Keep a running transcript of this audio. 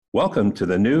Welcome to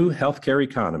the new healthcare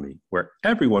economy where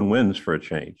everyone wins for a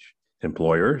change.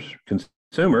 Employers,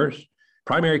 consumers,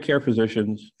 primary care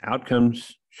physicians,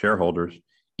 outcomes, shareholders,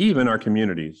 even our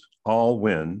communities all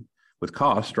win with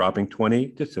costs dropping 20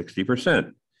 to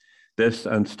 60%. This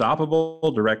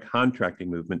unstoppable direct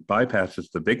contracting movement bypasses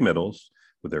the big middles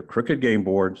with their crooked game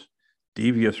boards,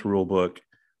 devious rulebook,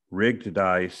 rigged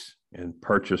dice, and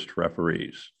purchased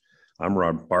referees. I'm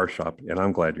Rob Barshop, and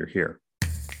I'm glad you're here.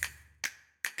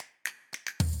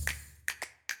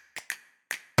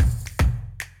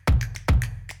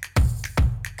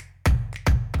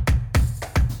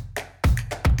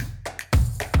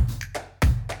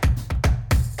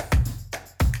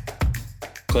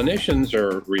 Clinicians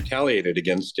are retaliated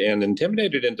against and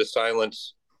intimidated into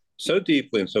silence so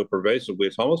deeply and so pervasively,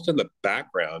 it's almost in the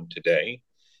background today.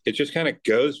 It just kind of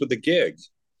goes with the gig.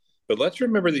 But let's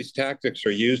remember these tactics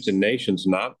are used in nations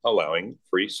not allowing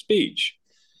free speech.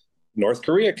 North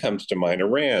Korea comes to mind,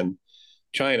 Iran,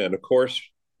 China, and of course,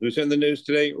 who's in the news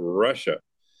today? Russia.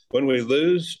 When we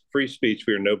lose free speech,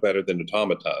 we are no better than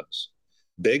automatons.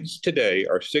 Bigs today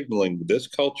are signaling this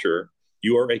culture,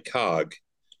 you are a cog.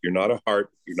 You're not a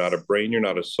heart, you're not a brain, you're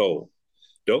not a soul.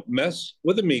 Don't mess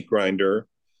with the meat grinder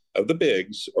of the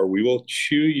bigs or we will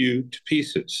chew you to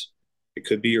pieces. It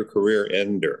could be your career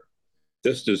ender.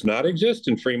 This does not exist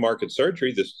in free market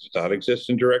surgery. This does not exist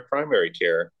in direct primary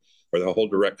care or the whole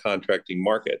direct contracting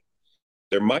market.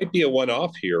 There might be a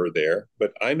one-off here or there,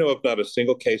 but I know of not a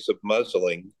single case of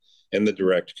muzzling in the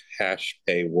direct cash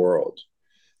pay world.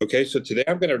 Okay, so today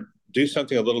I'm going to do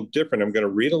something a little different. I'm going to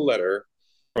read a letter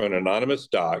from an anonymous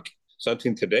doc,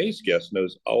 something today's guest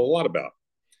knows a lot about.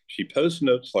 She posts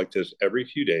notes like this every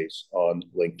few days on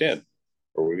LinkedIn,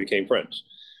 where we became friends.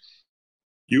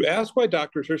 You ask why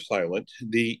doctors are silent.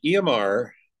 The EMR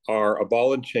are a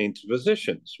ball and chain to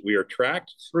physicians. We are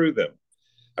tracked through them.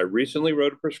 I recently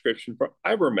wrote a prescription for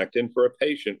ivermectin for a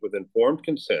patient with informed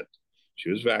consent. She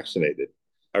was vaccinated.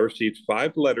 I received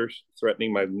 5 letters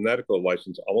threatening my medical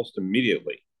license almost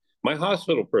immediately. My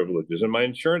hospital privileges and my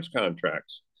insurance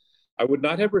contracts. I would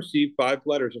not have received 5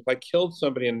 letters if I killed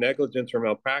somebody in negligence or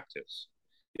malpractice.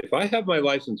 If I have my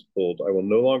license pulled, I will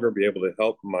no longer be able to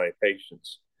help my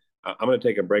patients. I'm going to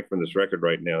take a break from this record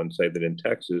right now and say that in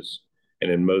Texas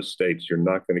and in most states, you're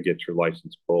not going to get your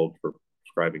license pulled for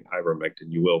prescribing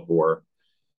ivermectin. You will for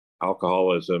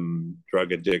alcoholism,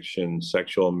 drug addiction,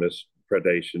 sexual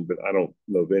mispredation, but I don't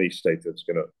know of any state that's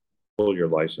going to pull your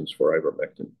license for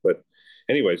ivermectin. But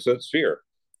anyway, so it's fear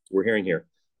we're hearing here.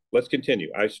 Let's continue.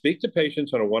 I speak to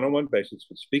patients on a one-on-one basis,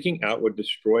 but speaking out would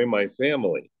destroy my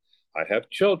family. I have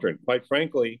children. Quite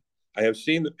frankly, I have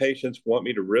seen that patients want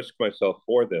me to risk myself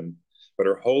for them, but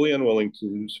are wholly unwilling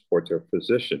to support their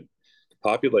physician. The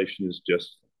population is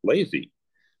just lazy.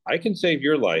 I can save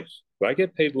your life, but I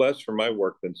get paid less for my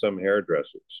work than some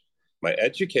hairdressers. My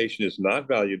education is not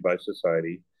valued by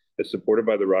society, as supported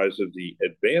by the rise of the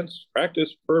advanced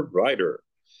practice provider.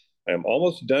 I am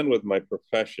almost done with my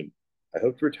profession. I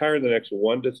hope to retire in the next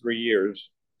 1 to 3 years,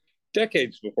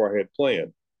 decades before I had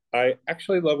planned. I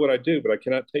actually love what I do, but I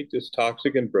cannot take this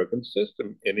toxic and broken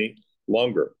system any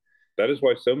longer. That is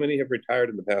why so many have retired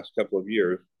in the past couple of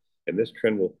years, and this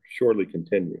trend will surely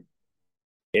continue.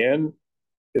 And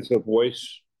it's the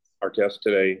voice, our guest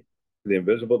today, the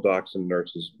invisible docs and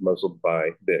nurses muzzled by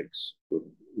bigs, with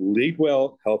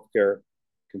Leadwell Healthcare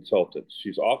Consultants.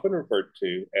 She's often referred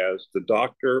to as the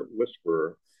doctor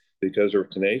whisperer because of her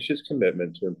tenacious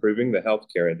commitment to improving the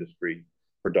healthcare industry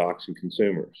for docs and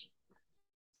consumers.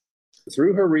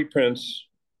 Through her reprints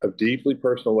of deeply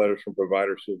personal letters from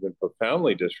providers who have been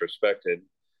profoundly disrespected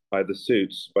by the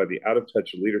suits, by the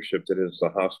out-of-touch leadership that is the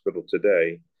hospital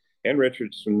today, Ann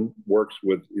Richardson works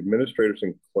with administrators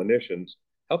and clinicians,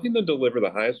 helping them deliver the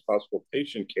highest possible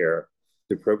patient care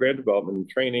through program development and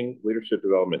training, leadership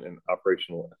development, and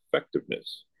operational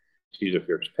effectiveness. She's a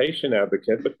fierce patient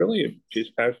advocate, but really she's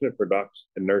passionate for docs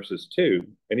and nurses too,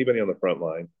 anybody on the front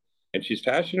line. And she's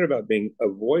passionate about being a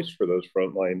voice for those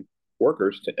frontline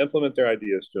workers to implement their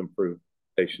ideas to improve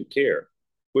patient care,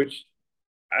 which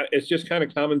it's just kind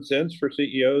of common sense for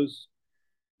CEOs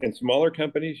in smaller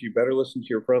companies. You better listen to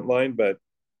your frontline, but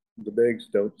the bigs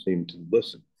don't seem to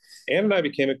listen. Ann and I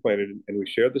became acquainted, and we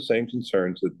shared the same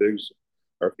concerns that bigs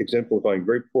are exemplifying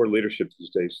very poor leadership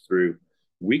these days through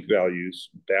weak values,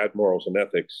 bad morals and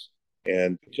ethics,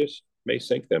 and it just may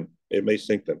sink them. It may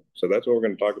sink them. So that's what we're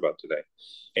going to talk about today.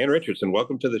 Ann Richardson,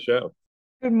 welcome to the show.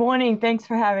 Good morning. Thanks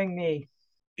for having me.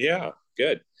 Yeah,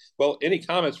 good. Well, any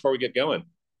comments before we get going?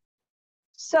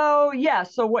 So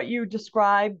what you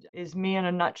described is me in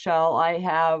a nutshell. I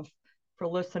have, for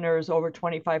listeners, over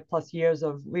 25 plus years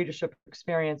of leadership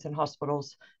experience in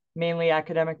hospitals mainly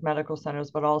academic medical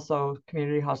centers, but also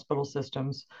community hospital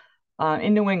systems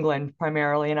in New England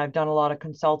primarily. And I've done a lot of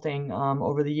consulting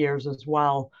over the years as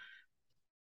well.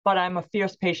 But I'm a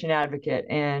fierce patient advocate.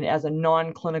 And as a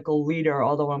non-clinical leader,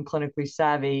 although I'm clinically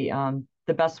savvy,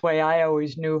 the best way I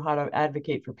always knew how to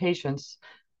advocate for patients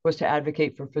was to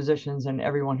advocate for physicians and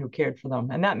everyone who cared for them.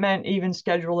 And that meant even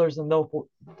schedulers and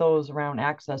those around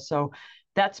access. So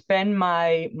that's been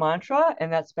my mantra,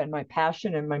 and that's been my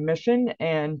passion and my mission.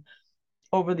 And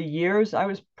over the years, I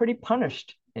was pretty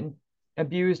punished and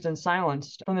abused and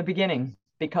silenced from the beginning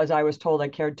because I was told I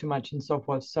cared too much and so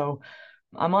forth. So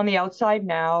I'm on the outside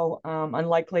now.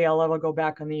 Unlikely I'll ever go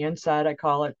back on the inside, I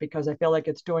call it, because I feel like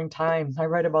it's doing time. I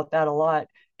write about that a lot.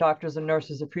 Doctors and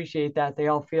nurses appreciate that. They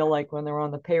all feel like when they're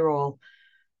on the payroll,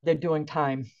 they're doing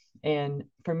time. And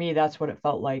for me, that's what it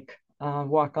felt like.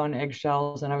 Walk on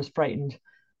eggshells, and I was frightened.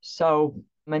 So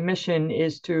my mission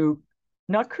is to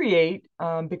not create,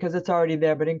 because it's already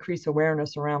there, but increase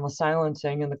awareness around the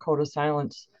silencing and the code of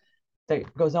silence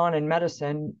that goes on in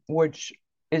medicine, which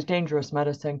is dangerous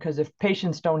medicine, because if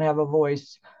patients don't have a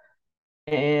voice,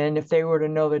 and if they were to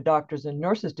know that doctors and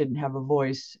nurses didn't have a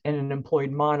voice in an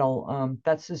employed model,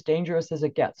 that's as dangerous as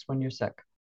it gets when you're sick.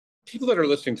 People that are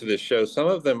listening to this show, some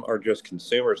of them are just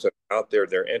consumers that are out there,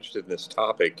 they're interested in this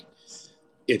topic.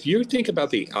 If you think about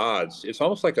the odds, it's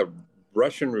almost like a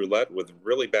Russian roulette with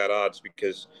really bad odds,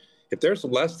 because if there's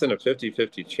less than a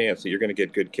 50-50 chance that you're going to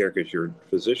get good care because your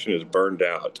physician is burned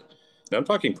out, now I'm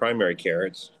talking primary care,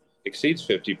 it exceeds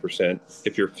 50%.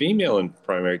 If you're female in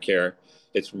primary care,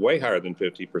 it's way higher than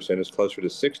 50%, it's closer to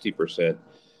 60%.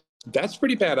 That's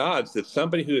pretty bad odds that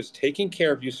somebody who is taking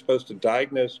care of you is supposed to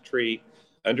diagnose, treat,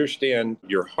 understand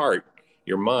your heart,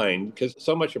 your mind, because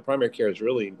so much of primary care is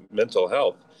really mental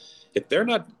health. If they're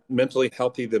not mentally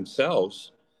healthy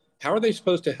themselves, how are they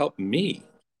supposed to help me?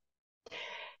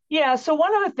 Yeah, so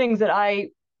one of the things that I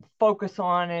focus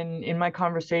on in my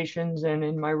conversations and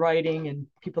in my writing and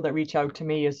people that reach out to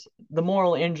me is the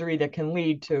moral injury that can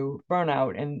lead to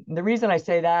burnout. And the reason I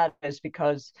say that is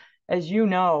because, as you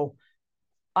know,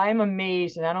 I'm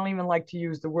amazed, and I don't even like to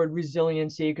use the word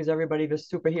resiliency because everybody, the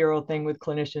superhero thing with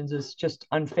clinicians is just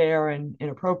unfair and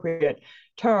inappropriate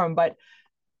term. But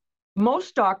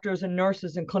most doctors and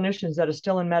nurses and clinicians that are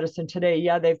still in medicine today,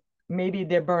 yeah, they're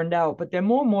burned out, but they're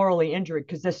more morally injured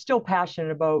because they're still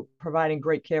passionate about providing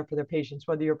great care for their patients,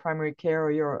 whether you're primary care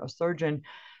or you're a surgeon,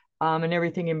 and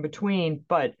everything in between.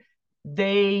 But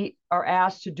they are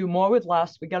asked to do more with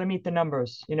less. We got to meet the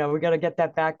numbers. We got to get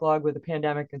that backlog with the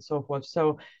pandemic and so forth.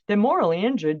 So they're morally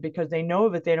injured because they know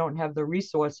that they don't have the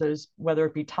resources, whether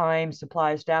it be time,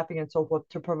 supplies, staffing, and so forth,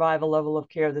 to provide a level of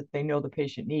care that they know the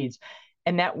patient needs.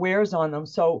 And that wears on them.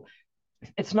 So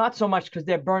it's not so much because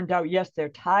they're burned out. Yes, they're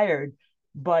tired,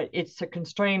 but it's a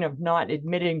constraint of not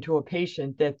admitting to a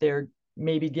patient that they're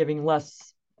maybe giving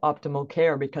less optimal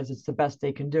care because it's the best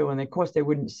they can do. And of course, they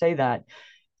wouldn't say that.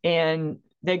 And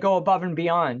they go above and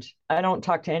beyond. I don't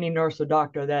talk to any nurse or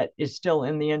doctor that is still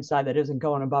in the inside that isn't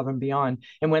going above and beyond.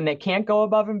 And when they can't go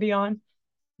above and beyond,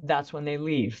 that's when they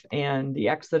leave. And the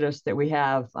exodus that we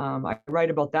have, I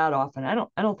write about that often. I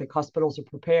don't think hospitals are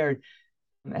prepared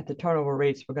at the turnover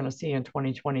rates we're going to see in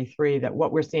 2023, that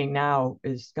what we're seeing now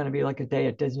is going to be like a day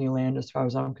at Disneyland, as far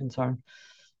as I'm concerned.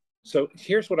 So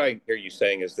here's what I hear you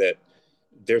saying is that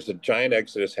there's a giant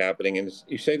exodus happening. And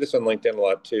you say this on LinkedIn a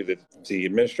lot too, that the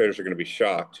administrators are going to be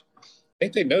shocked. I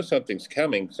think they know something's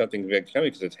coming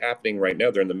because it's happening right now.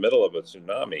 They're in the middle of a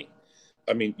tsunami.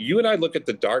 I mean, you and I look at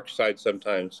the dark side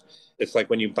sometimes. It's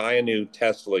like when you buy a new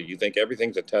Tesla, you think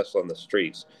everything's a Tesla on the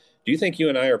streets. Do you think you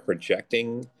and I are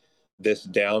projecting this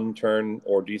downturn,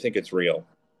 or do you think it's real?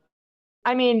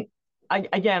 I mean,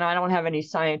 again, I don't have any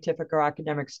scientific or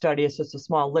academic study. It's just a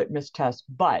small litmus test.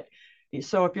 But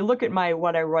so if you look at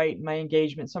what I write, my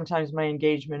engagement, sometimes my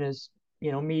engagement is,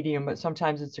 medium, but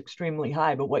sometimes it's extremely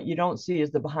high. But what you don't see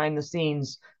is the behind the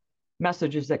scenes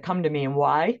messages that come to me. And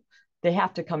why? They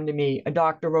have to come to me. A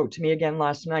doctor wrote to me again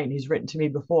last night, and he's written to me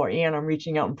before. And I'm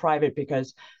reaching out in private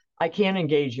because I can't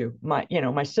engage you.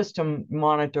 My system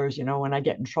monitors, when I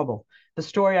get in trouble. The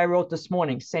story I wrote this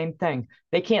morning, same thing.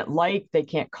 They can't they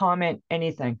can't comment,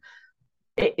 anything.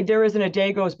 There isn't a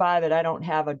day goes by that I don't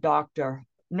have a doctor,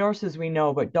 nurses we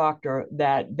know, but doctor,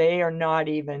 that they are not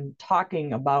even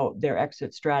talking about their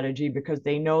exit strategy because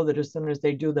they know that as soon as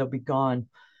they do, they'll be gone.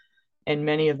 And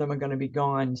many of them are going to be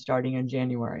gone starting in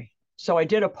January. So I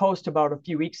did a post about a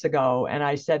few weeks ago, and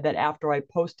I said that after I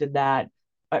posted that,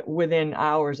 within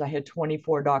hours, I had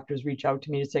 24 doctors reach out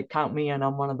to me to say, count me in,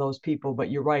 I'm one of those people,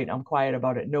 but you're right, I'm quiet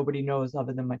about it. Nobody knows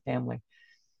other than my family.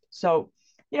 So,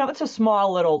 it's a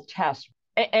small little test.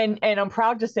 And I'm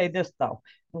proud to say this, though.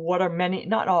 what are many,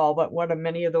 not all, but what are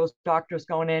many of those doctors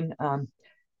going in?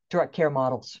 Direct care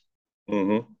models.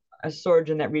 Mm-hmm. A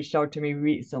surgeon that reached out to me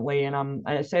recently, and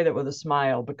I say that with a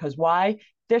smile because why?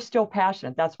 They're still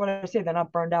passionate. That's what I say. They're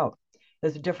not burned out.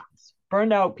 There's a difference.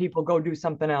 Burned out people go do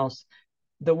something else.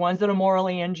 The ones that are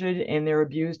morally injured and they're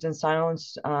abused and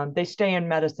silenced, they stay in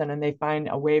medicine and they find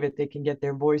a way that they can get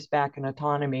their voice back and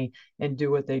autonomy and do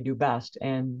what they do best.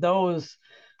 And those,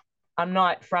 I'm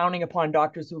not frowning upon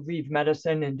doctors who leave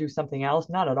medicine and do something else,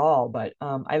 not at all. But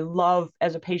I love,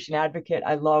 as a patient advocate,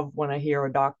 I love when I hear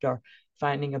a doctor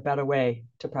finding a better way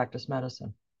to practice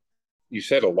medicine. You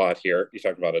said a lot here. You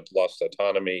talked about lost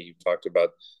autonomy. You talked about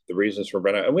the reasons for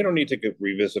burnout, and we don't need to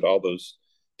revisit all those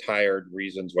tired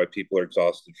reasons why people are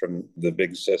exhausted from the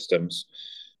big systems.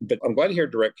 But I'm glad to hear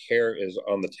direct care is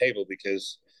on the table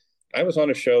because I was on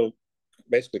a show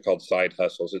basically called Side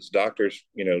Hustles. It's doctors,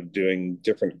 doing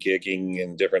different gigging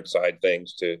and different side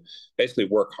things to basically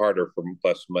work harder for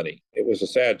less money. It was a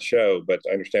sad show, but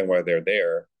I understand why they're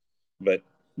there. But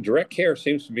direct care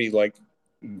seems to be like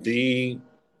the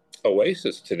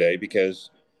oasis today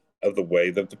because of the way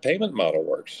that the payment model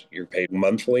works. You're paid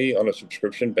monthly on a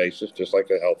subscription basis, just like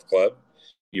a health club.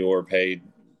 You're paid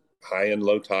high and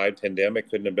low tide. Pandemic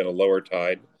couldn't have been a lower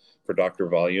tide for doctor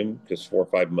volume because 4 or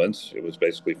 5 months it was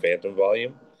basically phantom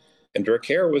volume. And direct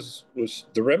care was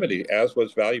the remedy, as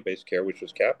was value-based care, which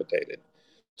was capitated.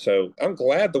 So I'm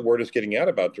glad the word is getting out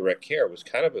about direct care. It was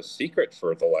kind of a secret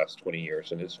for the last 20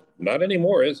 years, and it's not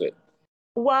anymore, is it?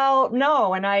 Well,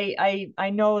 no, and I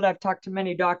know that I've talked to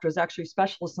many doctors, actually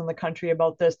specialists in the country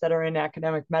about this that are in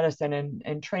academic medicine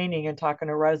and training and talking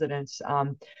to residents.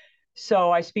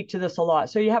 So I speak to this a lot.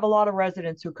 So you have a lot of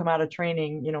residents who come out of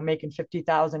training, making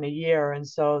 50,000 a year, and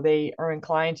so they are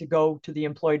inclined to go to the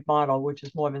employed model, which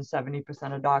is more than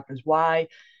 70% of doctors. Why?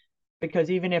 Because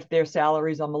even if their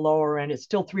salaries on the lower end, it's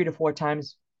still 3 to 4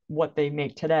 times what they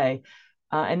make today.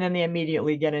 And then they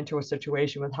immediately get into a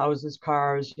situation with houses,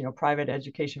 cars, private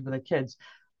education for the kids.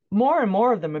 More and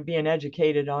more of them are being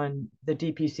educated on the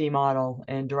DPC model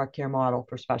and direct care model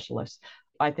for specialists.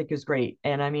 I think is great.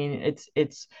 And I mean,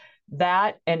 it's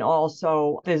that, and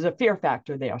also there's a fear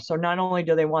factor there. So not only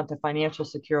do they want the financial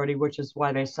security, which is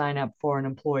why they sign up for an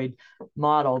employed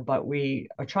model, but we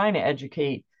are trying to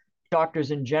educate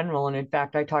doctors in general. And in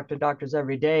fact, I talk to doctors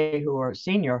every day who are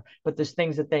senior, but there's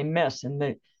things that they miss. And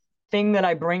the thing that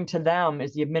I bring to them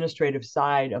is the administrative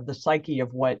side of the psyche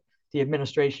of what the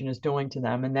administration is doing to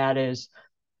them. And that is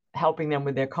helping them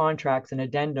with their contracts and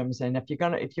addendums. And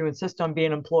if you insist on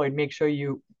being employed, make sure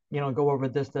you go over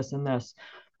this, and this.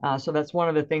 So that's one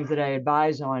of the things that I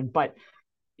advise on. But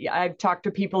I've talked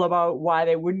to people about why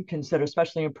they wouldn't consider,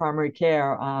 especially in primary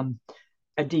care,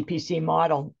 a DPC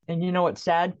model. And it's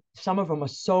sad. Some of them are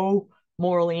so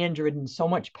morally injured and so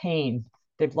much pain.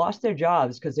 They've lost their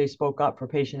jobs because they spoke up for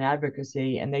patient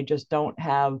advocacy, and they just don't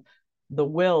have the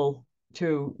will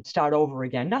to start over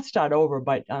again. Not start over,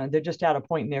 but they're just at a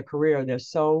point in their career. They're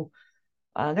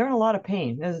in a lot of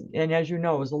pain. And as you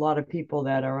know, there's a lot of people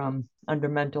that are under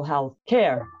mental health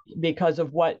care because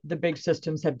of what the big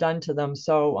systems have done to them.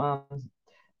 So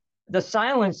the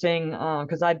silencing,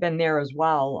 because I've been there as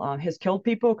well, has killed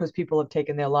people because people have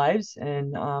taken their lives.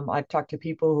 And I've talked to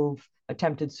people who've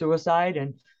attempted suicide,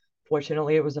 and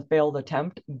fortunately it was a failed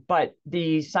attempt. But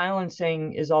the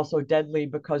silencing is also deadly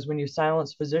because when you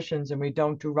silence physicians and we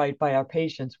don't do right by our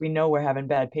patients, we know we're having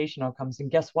bad patient outcomes.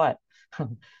 And guess what?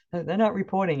 They're not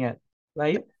reporting it,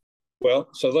 right? Well,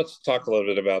 so let's talk a little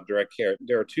bit about direct care.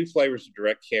 There are two flavors of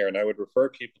direct care, and I would refer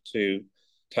people to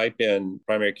type in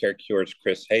Primary Care Cures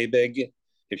Chris Habig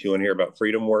if you want to hear about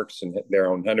Freedom Works and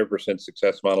their own 100%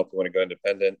 success model if you want to go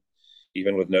independent,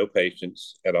 even with no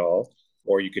patients at all.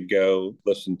 Or you could go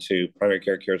listen to Primary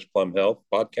Care Cures Plum Health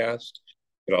podcast.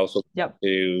 You could also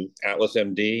do Atlas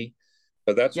MD.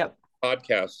 So that's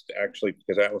podcast, actually,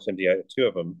 because Atlas MD, I have two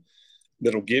of them,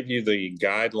 that'll give you the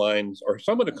guidelines or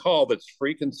someone to call that's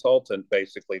free consultant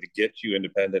basically to get you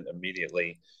independent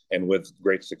immediately and with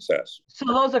great success. So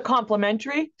those are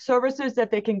complementary services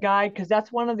that they can guide, because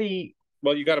that's one of the...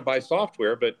 Well, you got to buy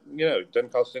software, but it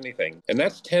doesn't cost anything. And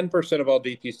that's 10% of all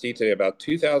DPC today. About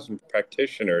 2,000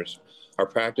 practitioners are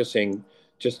practicing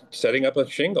just setting up a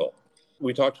shingle.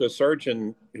 We talked to a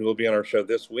surgeon who will be on our show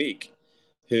this week,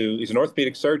 who is an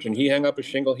orthopedic surgeon. He hung up a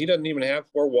shingle. He doesn't even have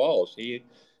 4 walls. He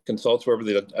consults wherever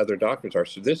the other doctors are.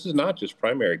 So this is not just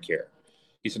primary care.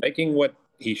 He's making what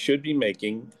he should be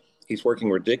making. He's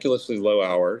working ridiculously low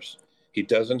hours. He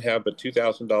doesn't have but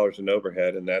 $2,000 in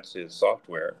overhead, and that's his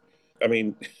software. I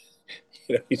mean,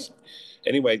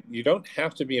 anyway, you don't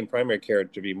have to be in primary care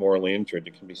to be morally injured.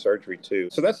 It can be surgery too.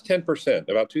 So that's 10%,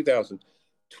 about 2,000.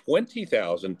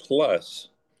 20,000 plus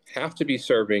have to be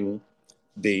serving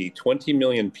the 20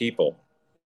 million people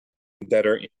that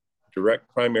are in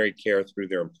direct primary care through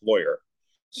their employer.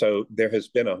 So there has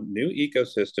been a new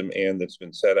ecosystem and that's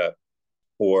been set up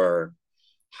for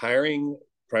hiring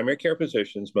primary care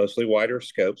physicians, mostly wider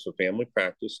scope, so family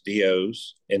practice,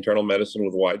 DOs, internal medicine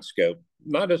with wide scope,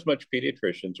 not as much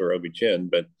pediatricians or OB-GYN,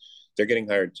 but they're getting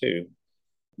hired too,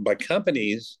 by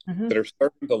companies that are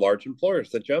serving the large employers,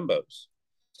 the jumbos.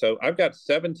 So I've got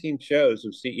 17 shows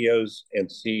of CEOs and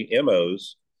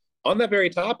CMOs on that very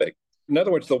topic. In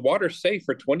other words, the water's safe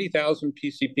for 20,000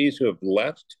 PCPs who have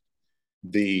left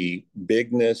the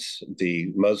bigness,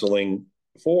 the muzzling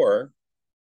before.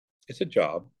 It's a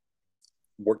job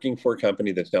working for a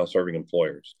company that's now serving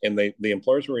employers. And the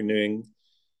employers are renewing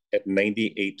at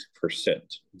 98%.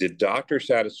 The doctor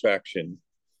satisfaction,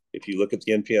 if you look at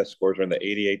the NPS scores, are in the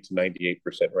 88 to 98%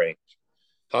 range.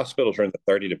 Hospitals are in the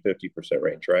 30 to 50%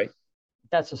 range, right?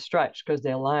 That's a stretch because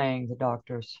they're lying, the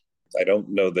doctors. I don't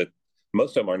know that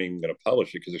most of them aren't even going to publish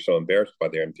it because they're so embarrassed by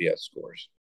their NPS scores.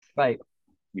 Right.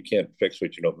 You can't fix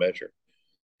what you don't measure.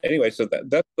 Anyway, so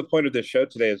that's the point of this show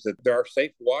today, is that there are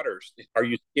safe waters. Are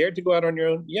you scared to go out on your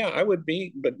own? Yeah, I would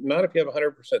be, but not if you have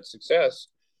 100% success.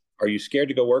 Are you scared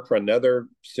to go work for another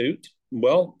suit?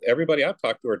 Well, everybody I've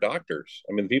talked to are doctors.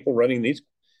 I mean, the people running these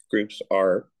groups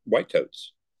are white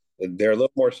coats. They're a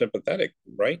little more sympathetic,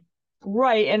 right?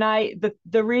 Right. And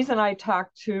the reason I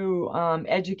talk to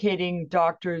educating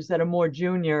doctors that are more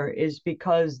junior is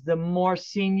because the more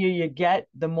senior you get,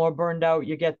 the more burned out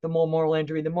you get, the more moral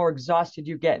injury, the more exhausted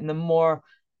you get, and the more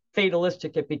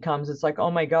fatalistic it becomes. It's like,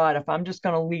 oh my God, if I'm just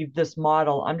going to leave this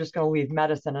model, I'm just going to leave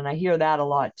medicine. And I hear that a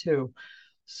lot too.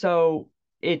 So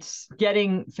it's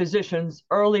getting physicians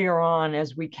earlier on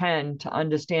as we can to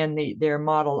understand their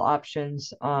model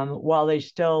options while they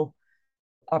still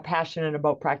are passionate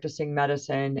about practicing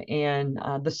medicine, and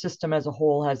the system as a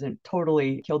whole hasn't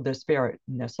totally killed their spirit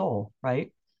and their soul,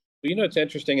 right? You know, what's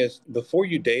interesting is before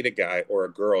you date a guy or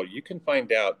a girl, you can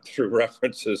find out through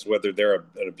references whether they're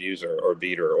an abuser or a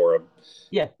beater or a.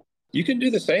 Yeah. You can do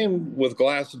the same with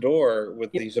Glassdoor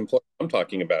with these employees I'm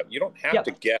talking about. You don't have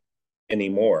to guess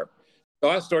anymore.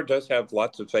 Glassdoor does have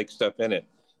lots of fake stuff in it.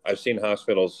 I've seen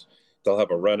hospitals, they'll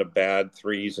have a run of bad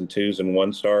 3s and 2s and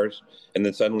 1 stars, and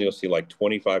then suddenly you'll see like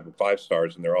 25 or 5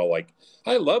 stars, and they're all like,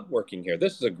 I love working here.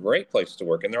 This is a great place to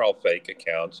work. And they're all fake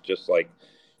accounts, just like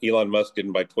Elon Musk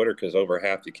didn't buy Twitter because over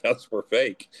half the accounts were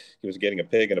fake. He was getting a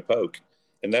pig and a poke.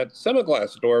 And that's some of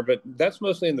Glassdoor, but that's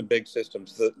mostly in the big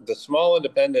systems. The small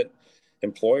independent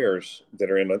employers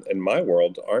that are in my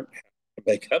world aren't to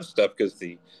make up stuff because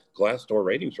the Glassdoor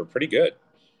ratings were pretty good.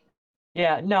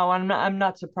 Yeah, no, I'm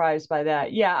not surprised by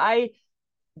that. Yeah,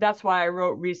 that's why I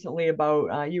wrote recently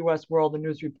about US World and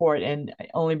News Report, and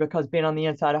only because being on the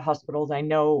inside of hospitals, I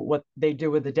know what they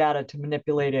do with the data to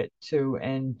manipulate it to.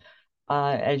 And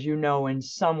as you know, in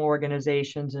some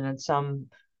organizations and in some,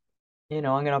 I'm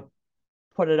going to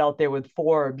put it out there with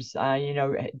Forbes,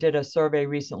 did a survey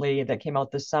recently that came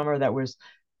out this summer that was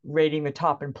rating the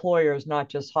top employers, not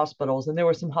just hospitals. And there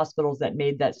were some hospitals that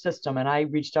made that system. And I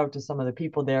reached out to some of the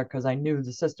people there because I knew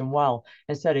the system well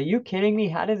and said, are you kidding me?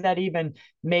 How did that even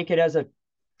make it as a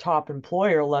top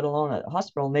employer, let alone a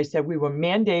hospital? And they said, we were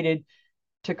mandated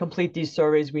to complete these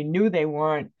surveys. We knew they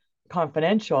weren't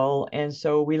confidential. And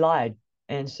so we lied.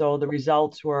 And so the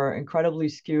results were incredibly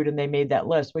skewed and they made that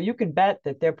list. Well, you can bet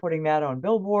that they're putting that on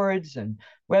billboards and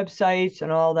websites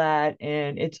and all that.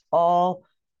 And it's all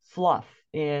fluff.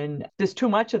 And there's too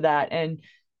much of that. And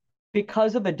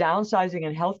because of the downsizing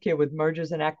in healthcare with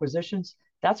mergers and acquisitions,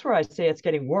 that's where I say it's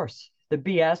getting worse. The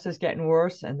BS is getting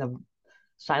worse, and the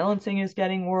silencing is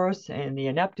getting worse, and the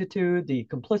ineptitude, the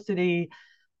complicity,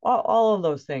 all of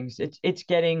those things. It's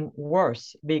getting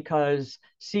worse because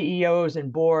CEOs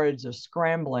and boards are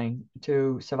scrambling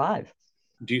to survive.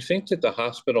 Do you think that the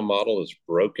hospital model is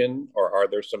broken, or are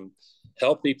there some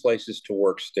healthy places to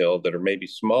work still that are maybe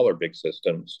smaller big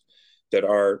systems that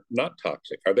are not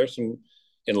toxic? Are there some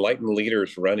enlightened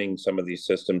leaders running some of these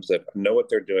systems that know what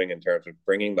they're doing in terms of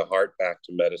bringing the heart back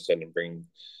to medicine and bringing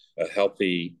a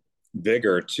healthy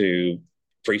vigor to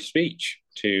free speech,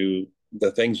 to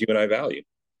the things you and I value?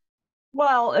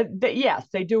 Well, yes,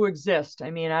 they do exist.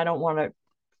 I mean, I don't want to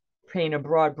paint a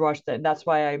broad brush. That's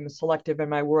why I'm selective in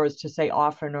my words to say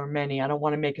often or many. I don't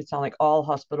want to make it sound like all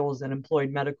hospitals and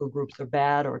employed medical groups are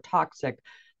bad or toxic.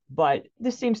 But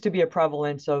there seems to be a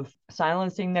prevalence of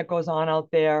silencing that goes on out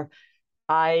there.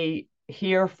 I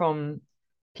hear from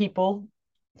people,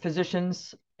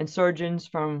 physicians and surgeons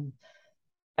from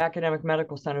academic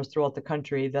medical centers throughout the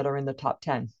country that are in the top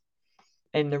 10.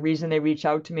 And the reason they reach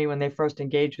out to me when they first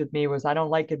engaged with me was, I don't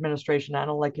like administration, I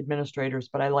don't like administrators,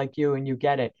 but I like you and you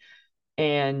get it.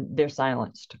 And they're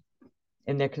silenced.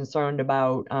 And they're concerned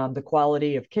about the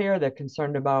quality of care. They're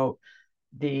concerned about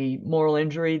the moral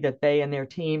injury that they and their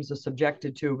teams are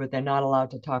subjected to, but they're not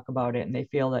allowed to talk about it. And they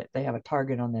feel that they have a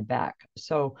target on their back.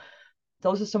 So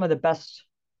those are some of the best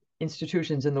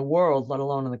institutions in the world, let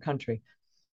alone in the country.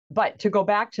 But to go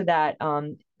back to that,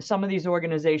 some of these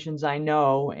organizations I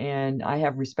know, and I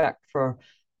have respect for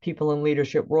people in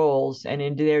leadership roles, and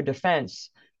in their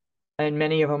defense, and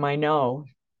many of them I know,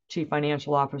 chief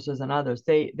financial officers and others,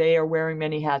 they are wearing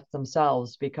many hats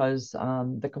themselves because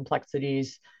the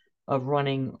complexities of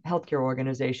running healthcare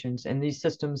organizations, and these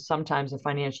systems sometimes are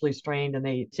financially strained, and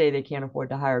they say they can't afford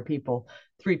to hire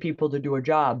three people to do a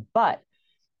job. But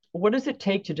what does it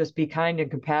take to just be kind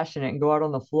and compassionate and go out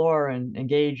on the floor and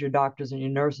engage your doctors and your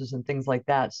nurses and things like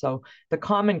that? So the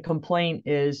common complaint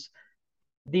is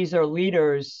these are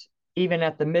leaders, even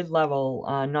at the mid-level,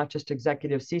 not just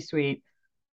executive C-suite,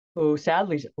 who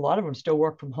sadly, a lot of them still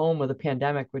work from home with a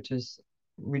pandemic, which is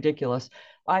ridiculous.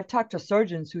 I've talked to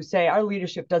surgeons who say our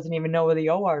leadership doesn't even know where the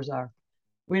ORs are.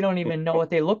 We don't even know what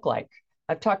they look like.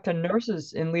 I've talked to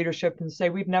nurses in leadership and say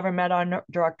we've never met our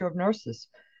director of nurses.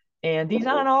 And these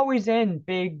aren't always in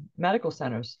big medical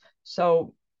centers.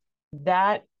 So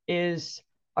that is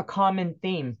a common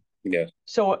theme. Yes.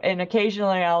 So, and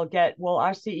occasionally I'll get, well,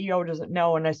 our CEO doesn't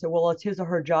know. And I said, well, it's his or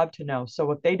her job to know.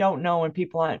 So if they don't know and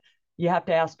people aren't, you have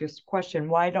to ask this question,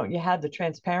 why don't you have the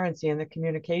transparency and the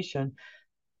communication?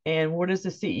 And what is the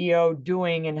CEO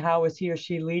doing and how is he or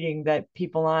she leading that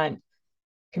people aren't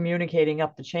communicating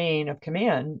up the chain of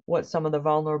command what some of the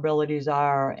vulnerabilities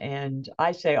are? And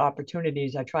I say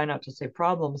opportunities. I try not to say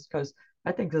problems because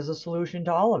I think there's a solution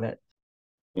to all of it.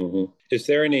 Mm-hmm. Is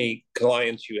there any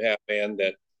clients you have, Ann,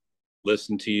 that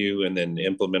listen to you and then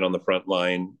implement on the front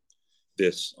line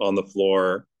this on the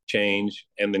floor change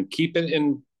and then keep it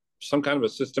in some kind of a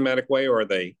systematic way, or are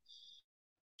they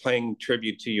paying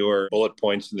tribute to your bullet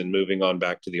points and then moving on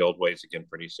back to the old ways again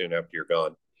pretty soon after you're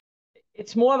gone?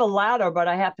 It's more of a ladder, but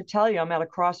I have to tell you, I'm at a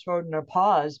crossroad and a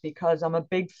pause because I'm a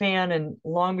big fan. And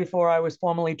long before I was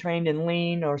formally trained in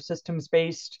lean or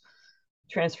systems-based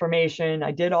transformation,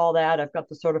 I did all that. I've got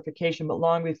the certification, but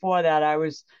long before that, I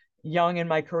was young in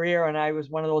my career. And I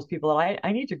was one of those people that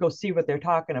I need to go see what they're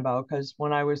talking about. Because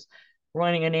when I was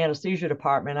running an anesthesia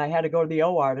department, I had to go to the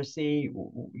OR to see,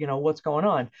 what's going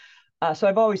on. So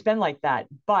I've always been like that.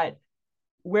 But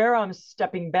where I'm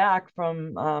stepping back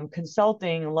from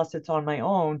consulting, unless it's on my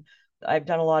own, I've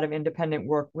done a lot of independent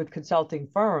work with consulting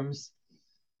firms.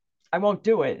 I won't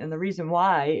do it. And the reason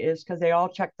why is because they all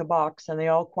check the box and they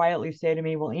all quietly say to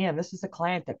me, well, Ann, this is a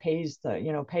client that pays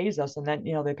us, and then,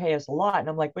 they pay us a lot. And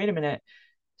I'm like, wait a minute.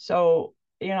 So,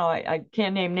 I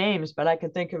can't name names, but I can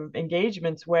think of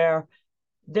engagements where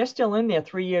they're still in there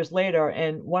 3 years later.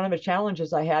 And one of the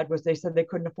challenges I had was they said they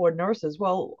couldn't afford nurses.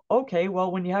 Well, okay,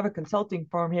 well, when you have a consulting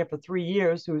firm here for 3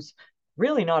 years who's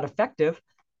really not effective,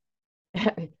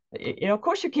 of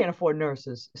course you can't afford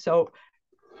nurses. So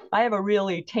I have a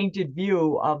really tainted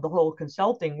view of the whole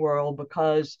consulting world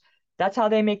because that's how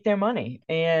they make their money.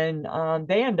 And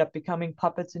they end up becoming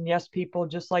puppets and yes people,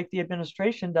 just like the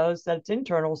administration does, that's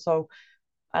internal. So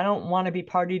I don't want to be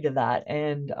party to that.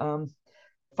 And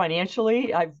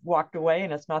financially, I've walked away,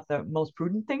 and it's not the most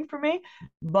prudent thing for me.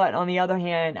 But on the other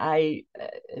hand, I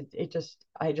just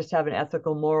have an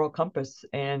ethical, moral compass,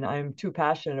 and I'm too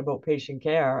passionate about patient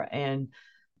care and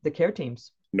the care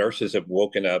teams. Nurses have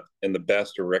woken up, and the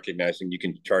best are recognizing you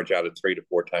can charge out at 3 to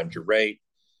 4 times your rate.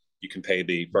 You can pay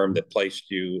the firm that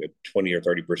placed you at 20 or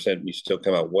 30%, and you still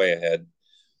come out way ahead.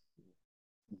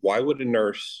 Why would a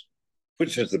nurse,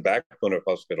 which is the backbone of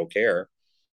hospital care,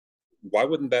 why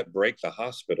wouldn't that break the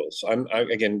hospitals?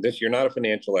 Again, you're not a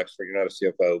financial expert, you're not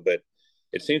a CFO, but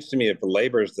it seems to me if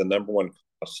labor is the number one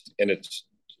cost and it's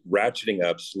ratcheting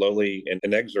up slowly and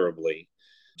inexorably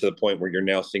to the point where you're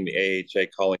now seeing the AHA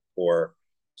calling for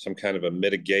some kind of a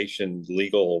mitigation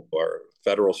legal or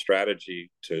federal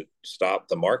strategy to stop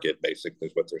the market, basically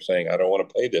is what they're saying. I don't want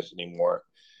to pay this anymore.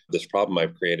 This problem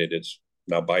I've created, it's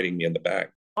now biting me in the back.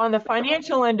 On the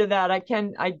financial end of that,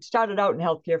 I started out in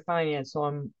healthcare finance, so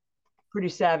I'm pretty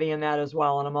savvy in that as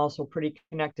well. And I'm also pretty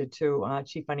connected to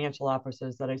chief financial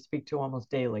officers that I speak to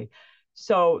almost daily.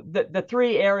 So the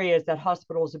three areas that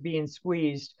hospitals are being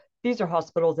squeezed, these are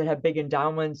hospitals that have big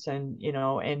endowments and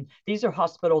these are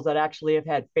hospitals that actually have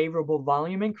had favorable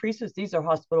volume increases. These are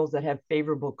hospitals that have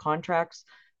favorable contracts,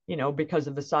 because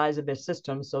of the size of their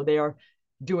system. So they are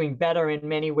doing better in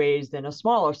many ways than a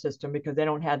smaller system because they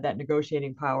don't have that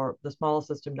negotiating power. The smaller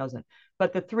system doesn't.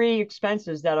 But the three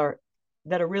expenses that are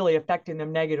that are really affecting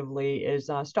them negatively is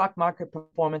stock market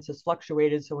performance has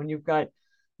fluctuated. So when you've got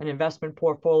an investment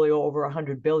portfolio over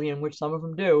 100 billion, which some of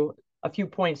them do, a few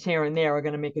points here and there are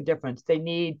going to make a difference. They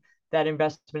need that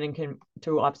investment income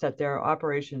to offset their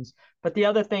operations. But the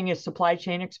other thing is supply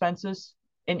chain expenses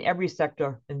in every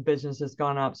sector in business has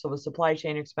gone up. So the supply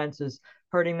chain expenses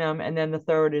hurting them. And then the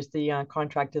third is the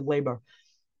contracted labor.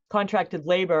 Contracted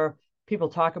labor, people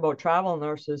talk about travel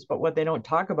nurses, but what they don't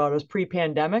talk about is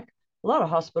pre-pandemic, a lot of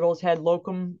hospitals had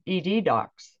locum ED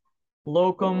docs,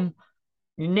 locum,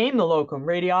 you name the locum,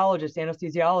 radiologists,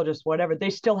 anesthesiologists, whatever, they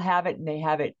still have it, and they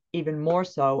have it even more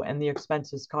so, and the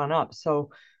expense has gone up. So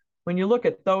when you look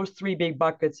at those three big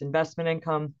buckets, investment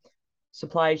income,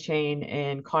 supply chain,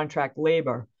 and contract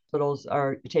labor, hospitals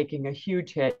are taking a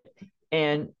huge hit.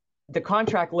 And the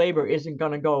contract labor isn't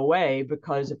going to go away,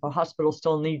 because if a hospital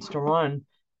still needs to run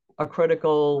a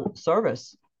critical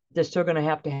service, they're still going to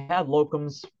have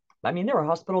locums. I mean, there are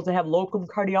hospitals that have locum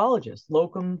cardiologists,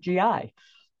 locum GI,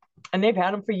 and they've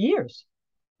had them for years,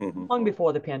 long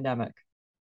before the pandemic.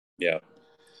 Yeah.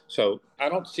 So I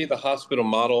don't see the hospital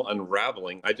model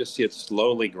unraveling. I just see it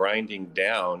slowly grinding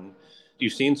down.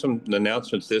 You've seen some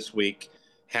announcements this week.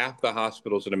 Half the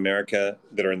hospitals in America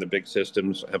that are in the big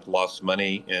systems have lost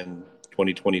money in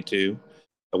 2022,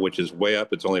 which is way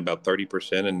up. It's only about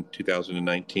 30% in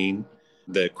 2019.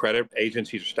 The credit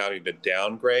agencies are starting to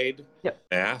downgrade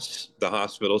the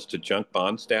hospitals to junk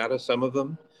bond status, some of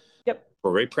them.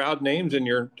 For very proud names in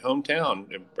your hometown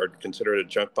are considered a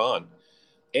junk bond.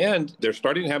 And they're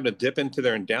starting to have to dip into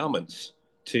their endowments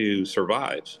to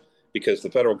survive, because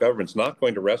the federal government's not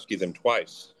going to rescue them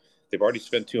twice. They've already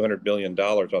spent $200 billion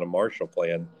on a Marshall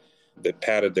Plan that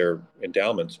padded their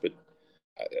endowments. But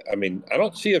I mean, I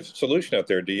don't see a solution out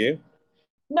there. Do you?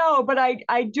 No, but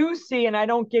I do see, and I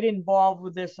don't get involved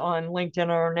with this on LinkedIn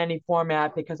or in any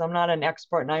format because I'm not an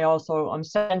expert. And I'm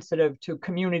sensitive to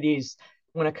communities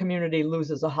when a community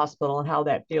loses a hospital and how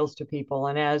that feels to people.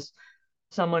 And as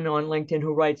someone on LinkedIn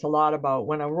who writes a lot about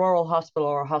when a rural hospital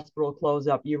or a hospital close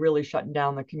up, you're really shutting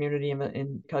down the community,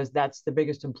 because that's the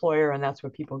biggest employer and that's where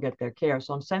people get their care.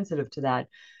 So I'm sensitive to that.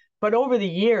 But over the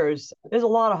years, there's a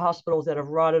lot of hospitals that have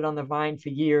rotted on the vine for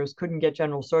years, couldn't get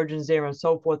general surgeons there and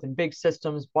so forth, and big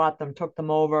systems bought them, took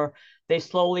them over. They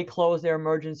slowly closed their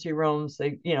emergency rooms.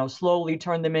 They, slowly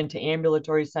turned them into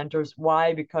ambulatory centers.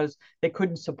 Why? Because they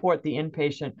couldn't support the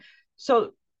inpatient.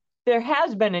 So there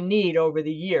has been a need over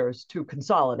the years to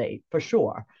consolidate, for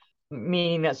sure,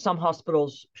 meaning that some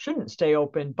hospitals shouldn't stay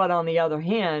open. But on the other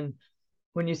hand,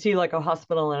 when you see like a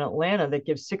hospital in Atlanta that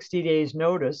gives 60 days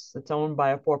notice, that's owned by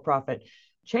a for-profit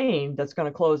chain that's going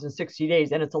to close in 60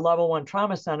 days, and it's a level 1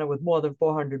 trauma center with more than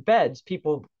 400 beds,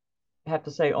 people have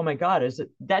to say, oh my God,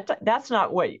 that's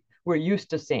not what we're used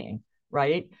to seeing,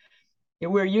 right?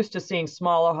 We're used to seeing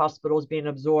smaller hospitals being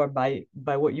absorbed by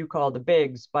what you call the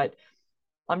bigs. But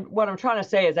what I'm trying to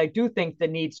say is I do think there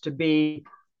needs to be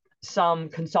some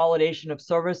consolidation of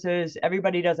services.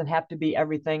 Everybody doesn't have to be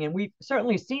everything. And we've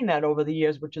certainly seen that over the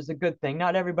years, which is a good thing.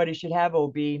 Not everybody should have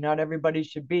OB. Not everybody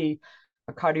should be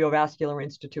a cardiovascular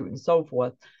institute and so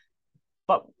forth.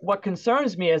 But what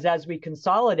concerns me is as we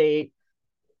consolidate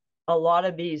a lot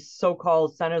of these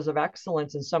so-called centers of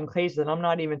excellence, in some cases, and I'm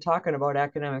not even talking about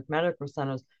academic medical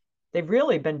centers, they've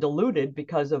really been diluted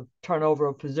because of turnover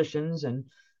of physicians and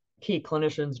key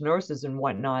clinicians, nurses, and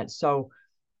whatnot. So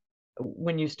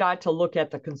when you start to look at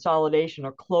the consolidation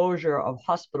or closure of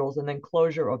hospitals and then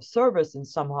closure of service in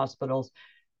some hospitals,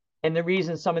 and the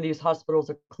reason some of these hospitals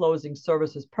are closing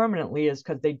services permanently is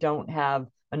because they don't have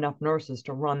enough nurses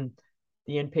to run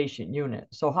the inpatient unit.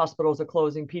 So hospitals are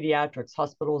closing pediatrics,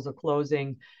 hospitals are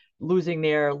losing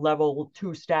their level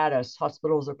 2 status,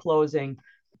 hospitals are closing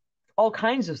all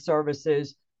kinds of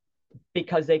services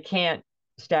because they can't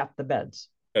staff the beds.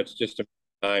 It's just a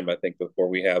time, I think, before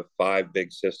we have 5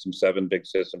 big systems, 7 big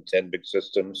systems, 10 big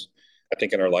systems. I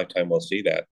think in our lifetime we'll see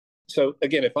that. So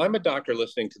again, if I'm a doctor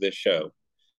listening to this show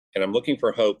and I'm looking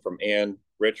for hope from Ann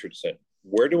Richardson,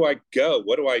 where do I go?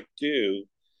 What do I do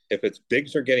if its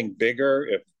bigs are getting bigger,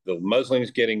 if the muzzling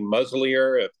is getting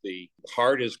muzzlier, if the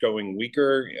heart is going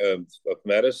weaker of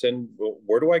medicine?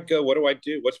 Where do I go? What do I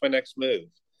do? What's my next move?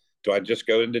 Do I just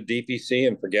go into DPC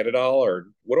and forget it all, or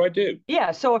what do I do?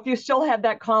 Yeah, so if you still have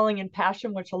that calling and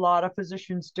passion, which a lot of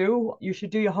physicians do, you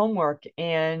should do your homework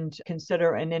and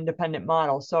consider an independent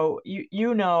model. So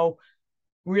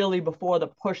really before the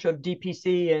push of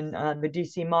DPC and the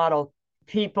DC model,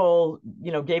 people,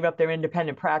 gave up their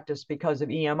independent practice because of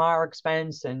EMR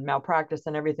expense and malpractice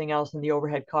and everything else and the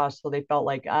overhead costs. So they felt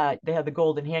like they had the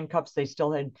golden handcuffs. They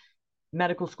still had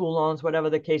medical school loans, whatever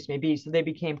the case may be. So they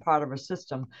became part of a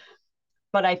system.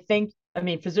 But I think I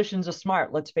mean, physicians are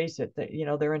smart, let's face it, that,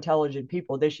 they're intelligent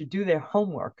people. They should do their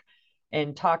homework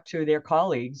and talk to their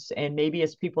colleagues. And maybe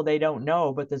it's people they don't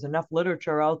know, but there's enough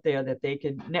literature out there that they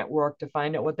could network to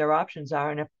find out what their options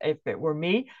are. And if it were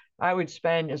me, I would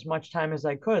spend as much time as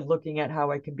I could looking at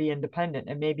how I can be independent.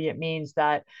 And maybe it means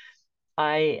that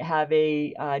I have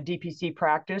a DPC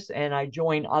practice and I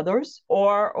join others,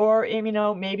 or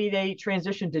maybe they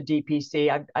transition to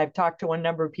DPC. I've talked to a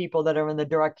number of people that are in the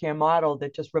direct care model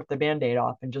that just ripped the Band-Aid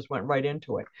off and just went right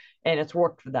into it, and it's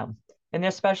worked for them. And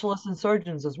they're specialists and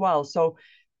surgeons as well. So,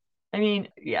 I mean,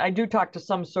 I do talk to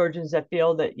some surgeons that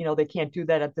feel that they can't do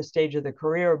that at this stage of their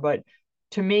career, but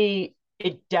to me,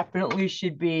 it definitely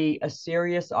should be a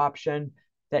serious option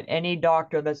that any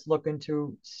doctor that's looking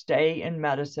to stay in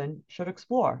medicine should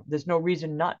explore. There's no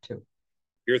reason not to.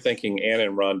 You're thinking Ann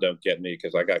and Ron don't get me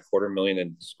because I got $250,000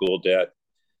 in school debt.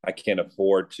 I can't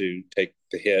afford to take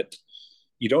the hit.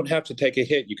 You don't have to take a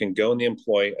hit. You can go and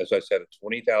employ, as I said,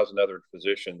 20,000 other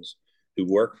physicians who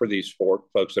work for these four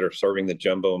folks that are serving the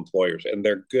jumbo employers. And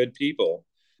they're good people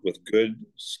with good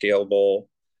scalable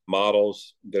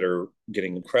models that are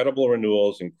getting incredible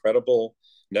renewals, incredible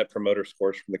net promoter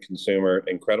scores from the consumer,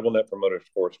 incredible net promoter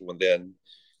scores within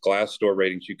Glassdoor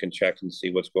ratings. You can check and see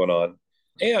what's going on.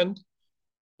 And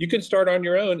you can start on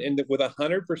your own and with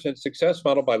 100% success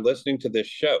model by listening to this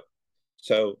show.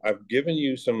 So I've given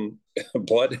you some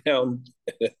bloodhound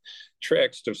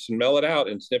tricks to smell it out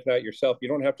and sniff it out yourself. You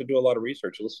don't have to do a lot of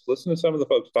research. Listen to some of the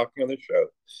folks talking on this show.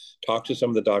 Talk to some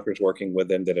of the doctors working with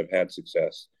them that have had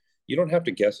success. You don't have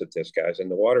to guess at this, guys. And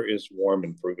the water is warm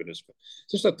and proven. It's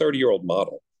just a 30-year-old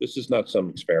model. This is not some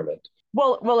experiment.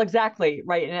 Well, exactly.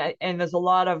 Right. And there's a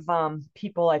lot of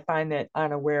people I find that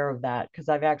aren't aware of that, because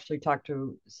I've actually talked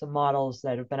to some models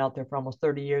that have been out there for almost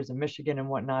 30 years in Michigan and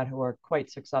whatnot who are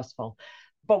quite successful.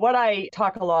 But what I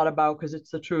talk a lot about, because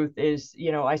it's the truth, is,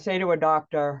 I say to a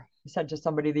doctor, I said to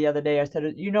somebody the other day, I said,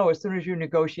 as soon as you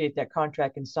negotiate that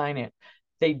contract and sign it,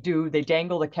 they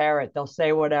dangle the carrot, they'll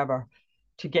say whatever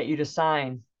to get you to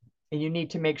sign. And you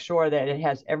need to make sure that it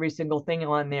has every single thing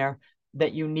on there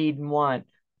that you need and want.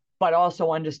 But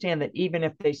also understand that even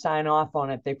if they sign off on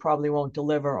it, they probably won't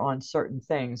deliver on certain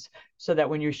things. So that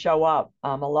when you show up,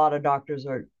 a lot of doctors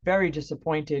are very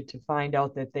disappointed to find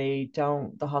out that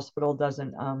the hospital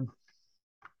doesn't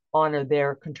honor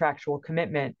their contractual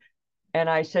commitment. And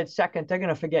I said, second, they're going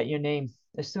to forget your name.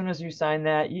 As soon as you sign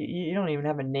that, you don't even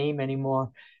have a name anymore.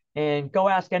 And go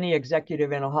ask any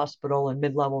executive in a hospital and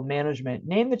mid-level management,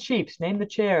 name the chiefs, name the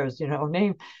chairs,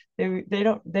 they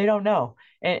don't know.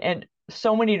 And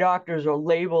so many doctors are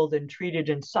labeled and treated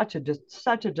in such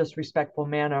a disrespectful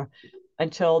manner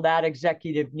until that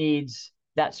executive needs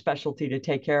that specialty to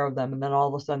take care of them. And then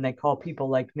all of a sudden they call people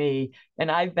like me.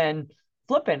 And I've been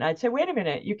flippant. I'd say, wait a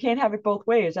minute, you can't have it both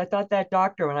ways. I thought that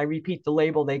doctor, and I repeat the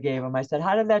label they gave him. I said,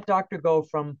 how did that doctor go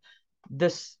from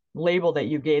this label that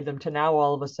you gave them to now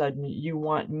all of a sudden you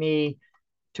want me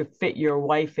to fit your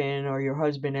wife in or your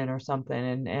husband in or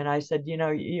something? And I said,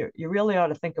 you really ought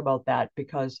to think about that,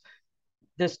 because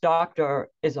this doctor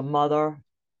is a mother,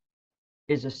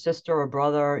 is a sister or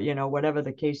brother, whatever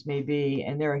the case may be,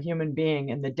 and they're a human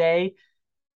being. And the day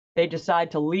they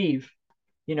decide to leave,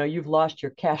 you've lost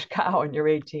your cash cow and your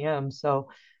ATM. So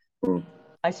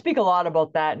I speak a lot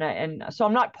about that. And so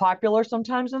I'm not popular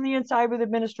sometimes on the inside with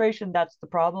administration. That's the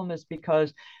problem, is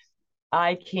because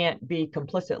I can't be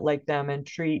complicit like them and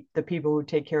treat the people who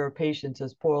take care of patients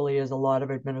as poorly as a lot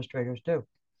of administrators do.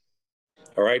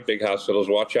 All right, big hospitals,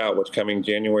 watch out. What's coming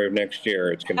January of next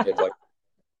year? It's going to hit like.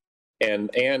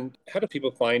 And how do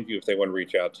people find you if they want to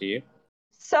reach out to you?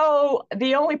 So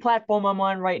the only platform I'm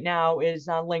on right now is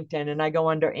on LinkedIn, and I go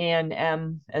under Ann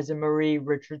M as in Marie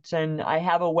Richardson. I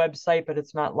have a website, but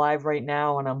it's not live right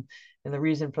now. And the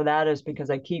reason for that is because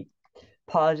I keep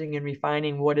pausing and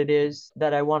refining what it is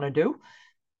that I want to do.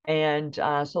 And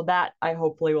so that I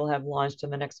hopefully will have launched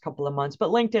in the next couple of months. But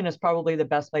LinkedIn is probably the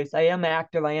best place. I am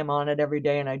active. I am on it every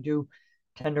day. And I do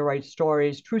tend to write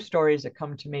stories, true stories that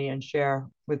come to me and share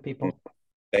with people.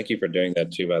 Thank you for doing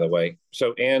that too, by the way.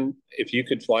 So, Ann, if you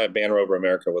could fly a banner over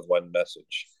America with one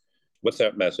message, what's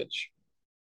that message?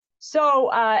 So,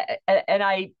 and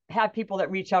I have people that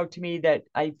reach out to me that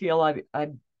I feel I'm a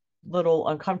little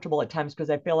uncomfortable at times because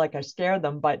I feel like I scare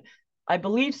them. But I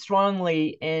believe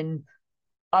strongly in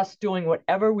us doing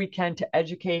whatever we can to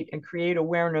educate and create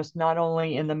awareness, not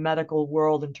only in the medical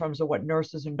world in terms of what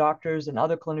nurses and doctors and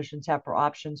other clinicians have for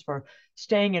options for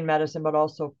staying in medicine, but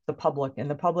also the public.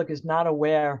 And the public is not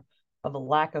aware of a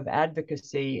lack of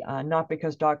advocacy, not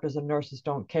because doctors and nurses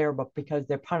don't care, but because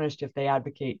they're punished if they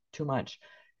advocate too much.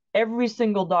 every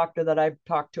single doctor that I've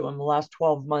talked to in the last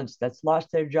 12 months that's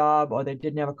lost their job or they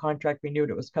didn't have a contract renewed,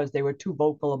 it was because they were too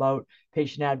vocal about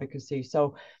patient advocacy.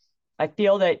 So I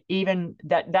feel that even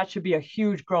that should be a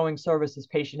huge growing service is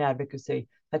patient advocacy.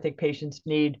 I think patients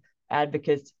need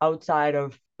advocates outside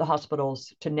of the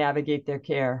hospitals to navigate their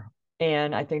care.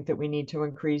 And I think that we need to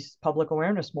increase public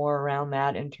awareness more around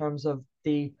that in terms of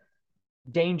the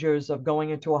dangers of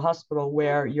going into a hospital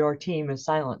where your team is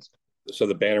silenced. So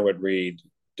the banner would read,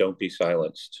 "Don't be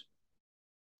silenced."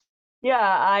 Yeah,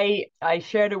 I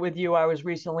shared it with you. I was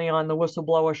recently on the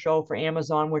Whistleblower show for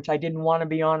Amazon, which I didn't want to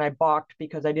be on. I balked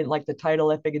because I didn't like the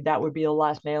title. I figured that would be the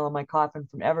last nail in my coffin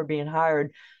from ever being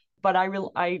hired. But I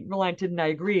relented and I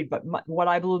agreed. But what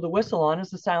I blew the whistle on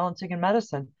is the silencing in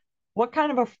medicine. What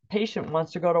kind of a patient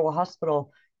wants to go to a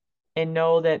hospital and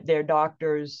know that their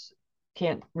doctors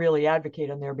can't really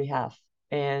advocate on their behalf?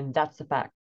 And that's the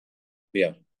fact.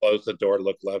 Yeah. Close the door,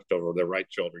 look left over the right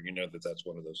shoulder. You know that that's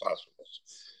one of those hospitals,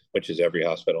 which is every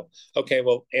hospital. Okay,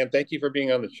 well, Ann, thank you for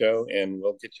being on the show, and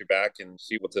we'll get you back and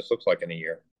see what this looks like in a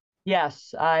year.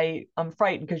 Yes, I'm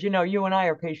frightened because you and I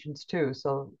are patients too,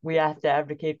 so we have to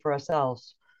advocate for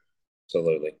ourselves.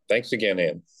 Absolutely. Thanks again,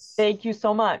 Ann. Thank you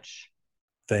so much.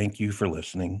 Thank you for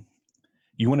listening.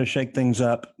 You want to shake things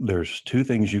up? There's two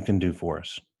things you can do for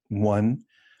us. One,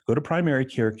 go to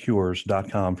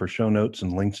primarycarecures.com for show notes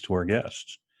and links to our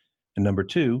guests. And number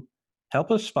two,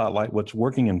 help us spotlight what's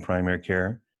working in primary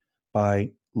care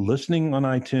by listening on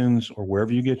iTunes or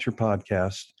wherever you get your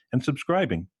podcasts and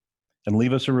subscribing, and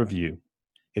leave us a review.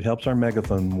 It helps our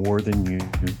megaphone more than you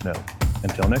know.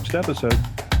 Until next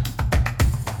episode.